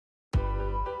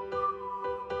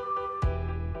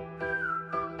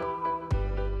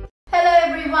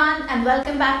everyone and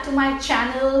welcome back to my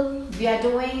channel. We are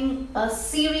doing a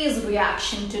series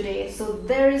reaction today. So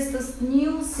there is this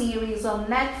new series on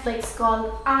Netflix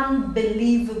called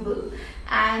Unbelievable,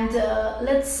 and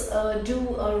let's do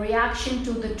a reaction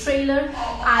to the trailer.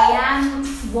 I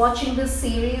am watching this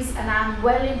series and I'm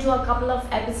well into a couple of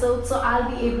episodes, so I'll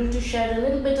be able to share a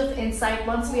little bit of insight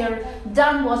once we are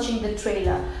done watching the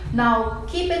trailer. Now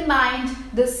keep in mind,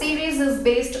 the series is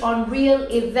based on real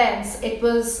events.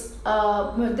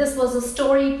 This was a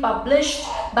story published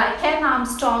by Ken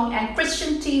Armstrong and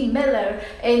Christian T. Miller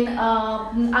in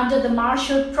under the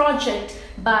Marshall Project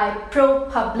by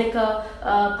ProPublica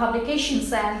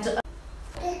Publications, and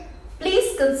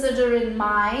please consider in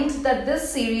mind that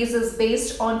this series is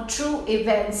based on true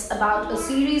events about a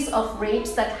series of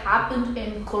rapes that happened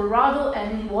in Colorado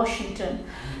and in Washington.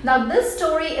 Now this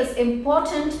story is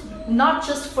important not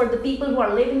just for the people who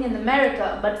are living in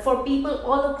America, but for people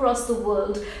all across the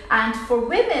world, and for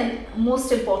women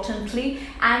most importantly,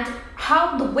 and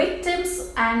how the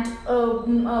victims and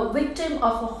victim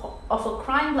of a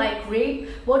crime like rape,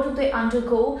 what do they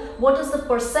undergo, what is the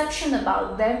perception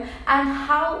about them, and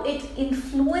how it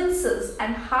influences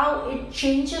and how it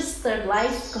changes their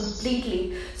life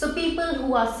completely. So people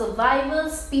who are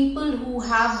survivors, people who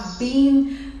have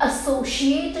been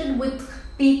associated with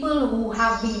people who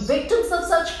have been victims of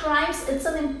such crimes, it's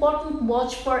an important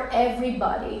watch for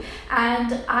everybody,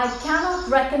 and I cannot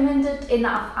recommend it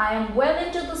enough. I am well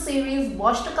into the series,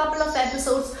 watched a couple of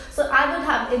episodes, so I will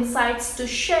have insights to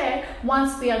share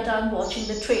once we are done watching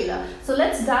the trailer. So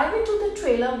let's dive into the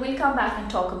trailer. We'll come back and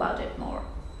talk about it more.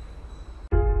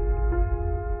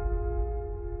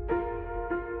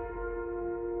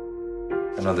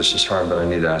 I know this is hard, but I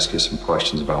need to ask you some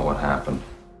questions about what happened.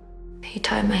 He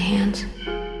tied my hands.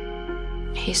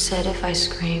 He said if I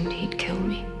screamed, he'd kill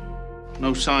me.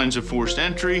 No signs of forced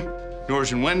entry.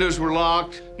 Doors and windows were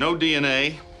locked. No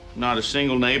DNA. Not a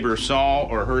single neighbor saw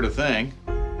or heard a thing.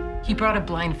 He brought a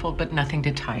blindfold, but nothing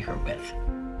to tie her with.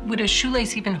 Would a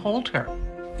shoelace even hold her?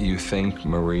 You think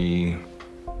Marie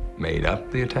made up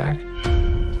the attack?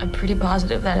 I'm pretty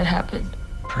positive that it happened.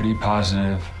 Pretty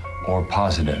positive or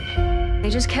positive? They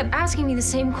just kept asking me the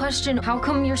same question. How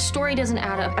come your story doesn't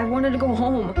add up? I wanted to go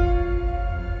home.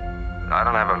 I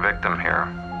don't have a victim here.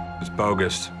 It's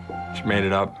bogus. She made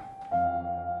it up.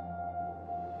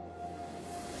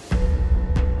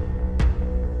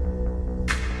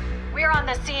 We're on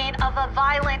the scene of a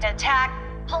violent attack.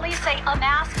 Police say a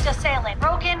masked assailant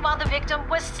broke in while the victim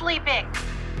was sleeping.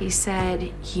 He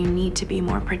said you need to be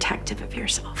more protective of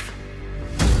yourself.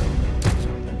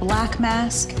 Black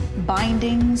mask,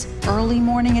 bindings, early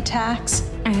morning attacks.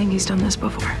 I think he's done this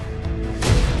before.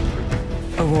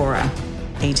 Aurora,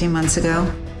 18 months ago.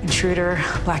 Intruder,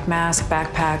 black mask,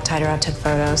 backpack, tied her up, took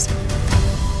photos.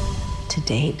 To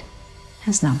date,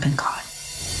 has not been caught.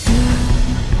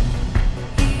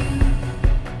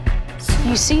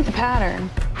 You see the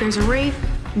pattern. There's a rape,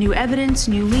 new evidence,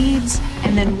 new leads,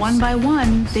 and then one by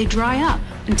one, they dry up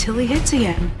until he hits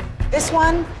again. This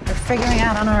one, we're figuring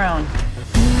out on our own.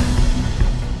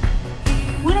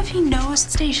 What if he knows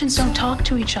stations don't talk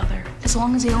to each other, as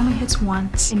long as he only hits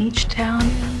once in each town?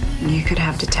 You could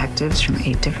have detectives from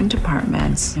 8 different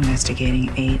departments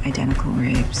investigating 8 identical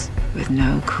rapes with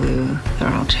no clue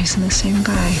they're all chasing the same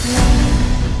guy.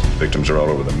 Victims are all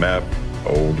over the map,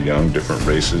 old, young, different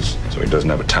races, so he doesn't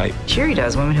have a type. Sure he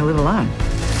does, women who live alone.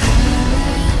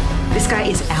 This guy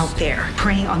is out there,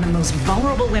 preying on the most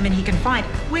vulnerable women he can find.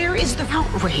 Where is the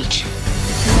outrage?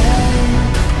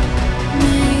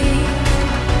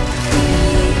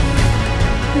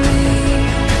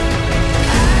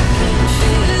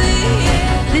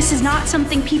 This is not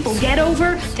something people get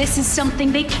over. This is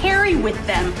something they carry with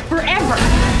them forever.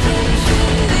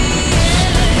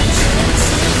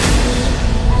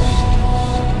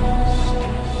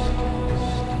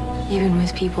 Even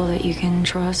with people that you can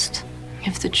trust,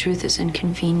 if the truth is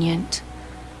inconvenient,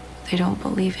 they don't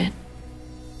believe it.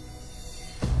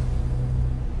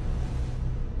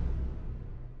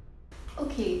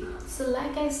 Okay, so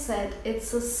like I said,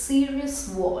 it's a serious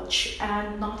watch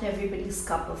and not everybody's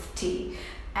cup of tea.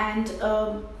 And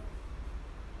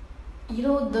you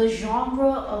know, the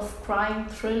genre of crime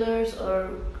thrillers or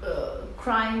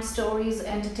crime stories,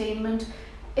 entertainment,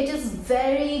 it is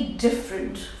very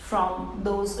different from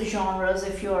those genres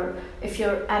if you're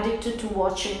addicted to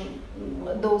watching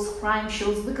those crime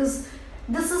shows, because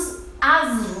this is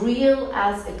as real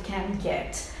as it can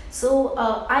get. So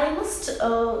I must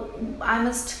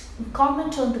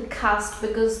comment on the cast,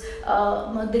 because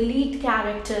the lead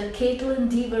character Caitlin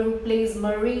Dever, who plays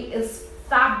Marie, is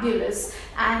fabulous,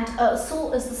 and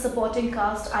so is the supporting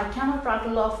cast. I cannot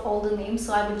rattle off all the names,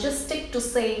 so I will just stick to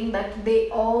saying that they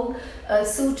all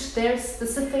suit their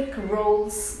specific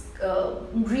roles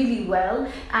really well.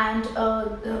 And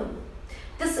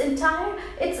this entire,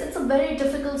 it's a very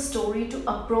difficult story to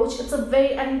approach. It's a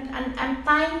very, and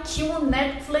thank you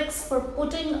Netflix for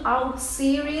putting out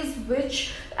series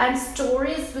and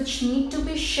stories which need to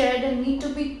be shared and need to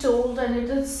be told, and it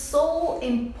is so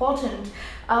important.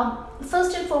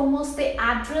 First and foremost, they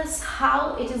address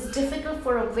how it is difficult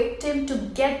for a victim to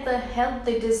get the help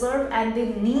they deserve and they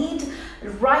need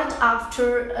right after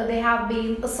they have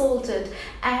been assaulted,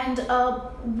 and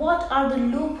what are the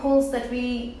loopholes that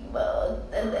we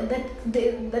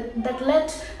that let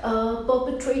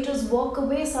perpetrators walk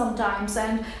away sometimes,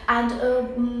 and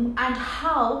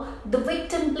how the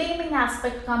victim blaming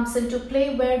aspect comes into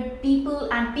play, where people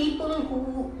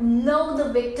who know the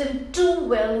victim too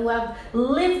well, who have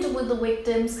lived with the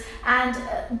victims, and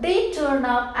they turn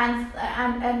up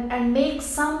and make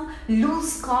some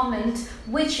loose comment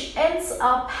which ends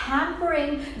up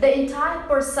hampering the entire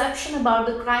perception about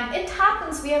the crime. It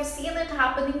happens, we have seen it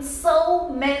happening so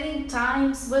many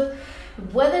times, with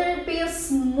whether it be a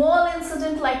small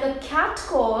incident like a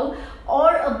catcall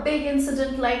or a big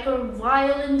incident like a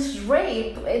violent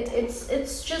rape.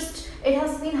 It's just, it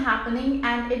has been happening,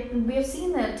 and we have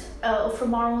seen it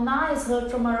from our own eyes,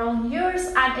 heard from our own ears,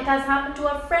 and it has happened to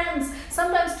our friends,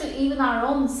 sometimes to even our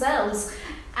own selves.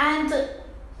 And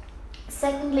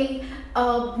secondly,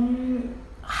 how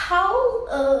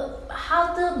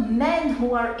the men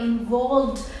who are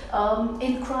involved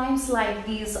in crimes like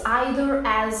these, either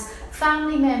as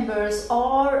family members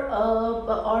or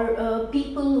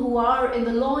people who are in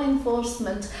the law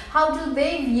enforcement, how do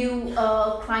they view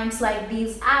crimes like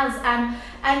these as,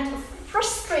 and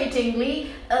frustratingly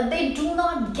they do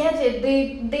not get it.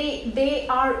 They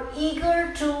are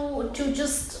eager to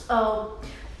just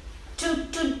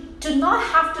to not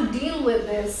have to deal with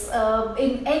this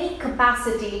in any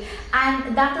capacity,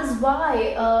 and that is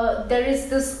why there is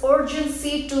this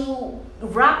urgency to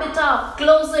wrap it up,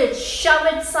 close it, shove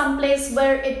it someplace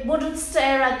where it wouldn't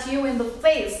stare at you in the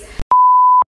face.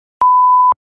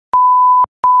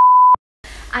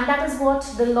 And that is what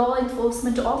the law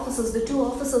enforcement officers, the two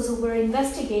officers who were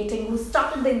investigating, who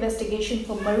started the investigation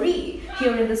for Marie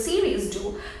here in the series,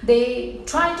 do. They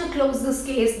try to close this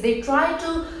case. They try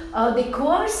to, they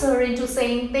coerce her into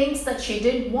saying things that she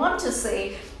didn't want to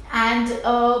say, and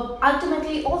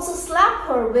ultimately also slap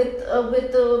her with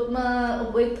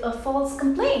a false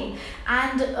complaint.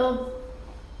 And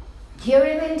here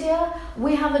in India,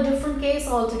 we have a different case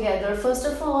altogether. First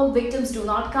of all, victims do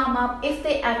not come up. If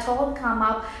they at all come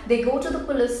up, they go to the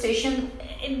police station.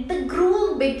 The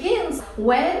gruel begins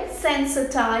when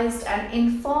sensitized and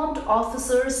informed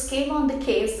officers came on the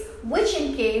case, which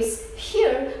in case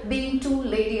here being two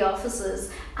lady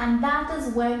officers. And that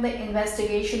is when the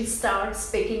investigation starts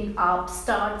picking up,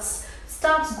 starts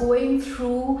going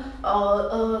through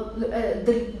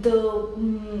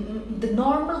the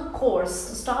normal course,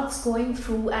 starts going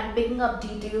through and picking up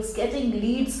details, getting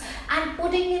leads, and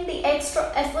putting in the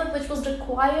extra effort which was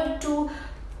required to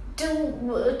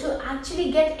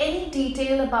actually get any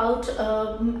detail about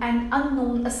an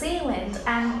unknown assailant.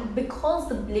 And because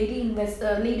the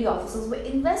lady officers were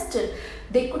invested,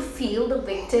 they could feel the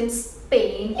victim's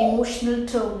pain, emotional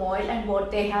turmoil, and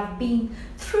what they have been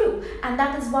through, and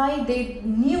that is why they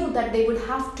knew that they would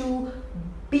have to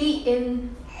be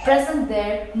present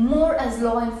there more as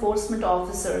law enforcement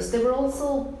officers. They were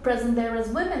also present there as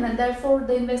women, and therefore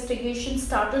the investigation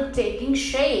started taking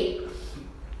shape,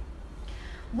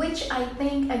 which I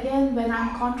think, again, when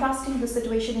I'm contrasting the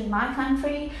situation in my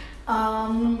country,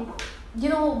 you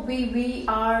know, we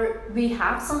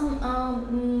have some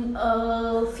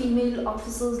female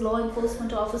officers, law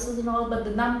enforcement officers and all, but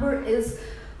the number is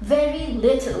very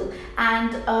little.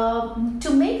 And to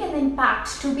make an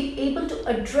impact, to be able to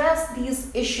address these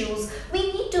issues,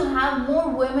 we need to have more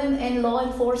women in law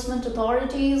enforcement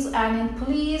authorities and in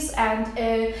police and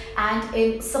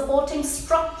in supporting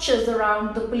structures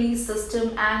around the police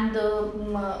system and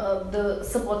the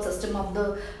support system of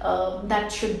the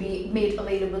that should be made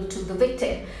available to the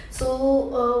victim.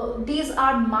 So these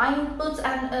are my inputs,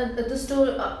 and the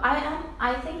story,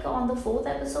 I think on the 4th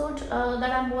episode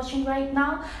that I'm watching right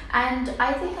now, and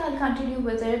I think I'll continue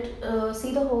with it,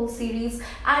 see the whole series,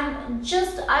 and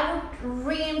just I would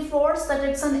reinforce that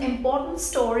it's an important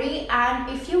story, and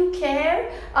if you care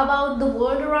about the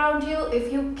world around you,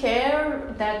 if you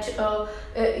care that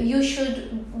you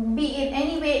should be in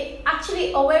any way,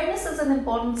 actually awareness is an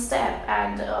important step,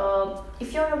 and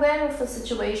if you're aware of a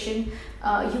situation,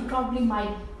 you probably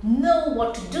might know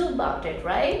what to do about it,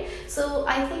 right? So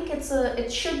I think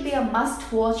it should be a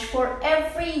must watch for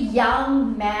every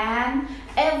young man,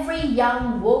 every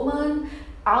young woman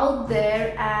out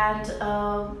there, and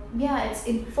yeah, it's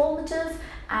informative,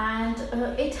 and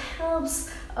it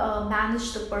helps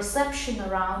manage the perception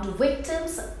around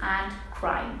victims and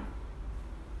crime.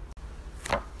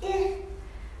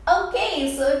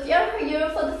 Okay, so if you're here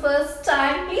for the first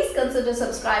time, please consider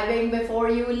subscribing before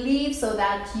you leave so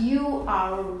that you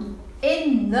are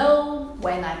in know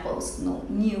when I post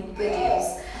new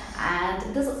videos.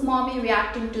 And this is Mommy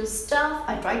reacting to stuff.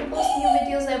 I try to post new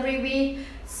videos every week.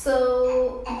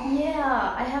 So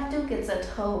yeah, I have 2 kids at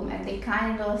home and they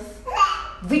kind of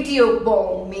video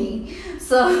bomb me.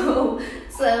 So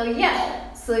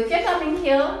yeah, so if you're coming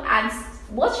here and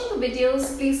watching the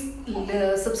videos, please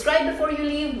subscribe before you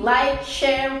leave, like,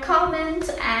 share, comment,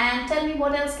 and tell me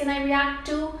what else can I react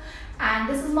to. And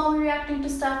this is Mommy reacting to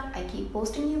stuff. I keep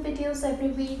posting new videos every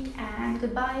week, and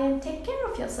goodbye and take care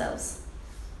of yourselves.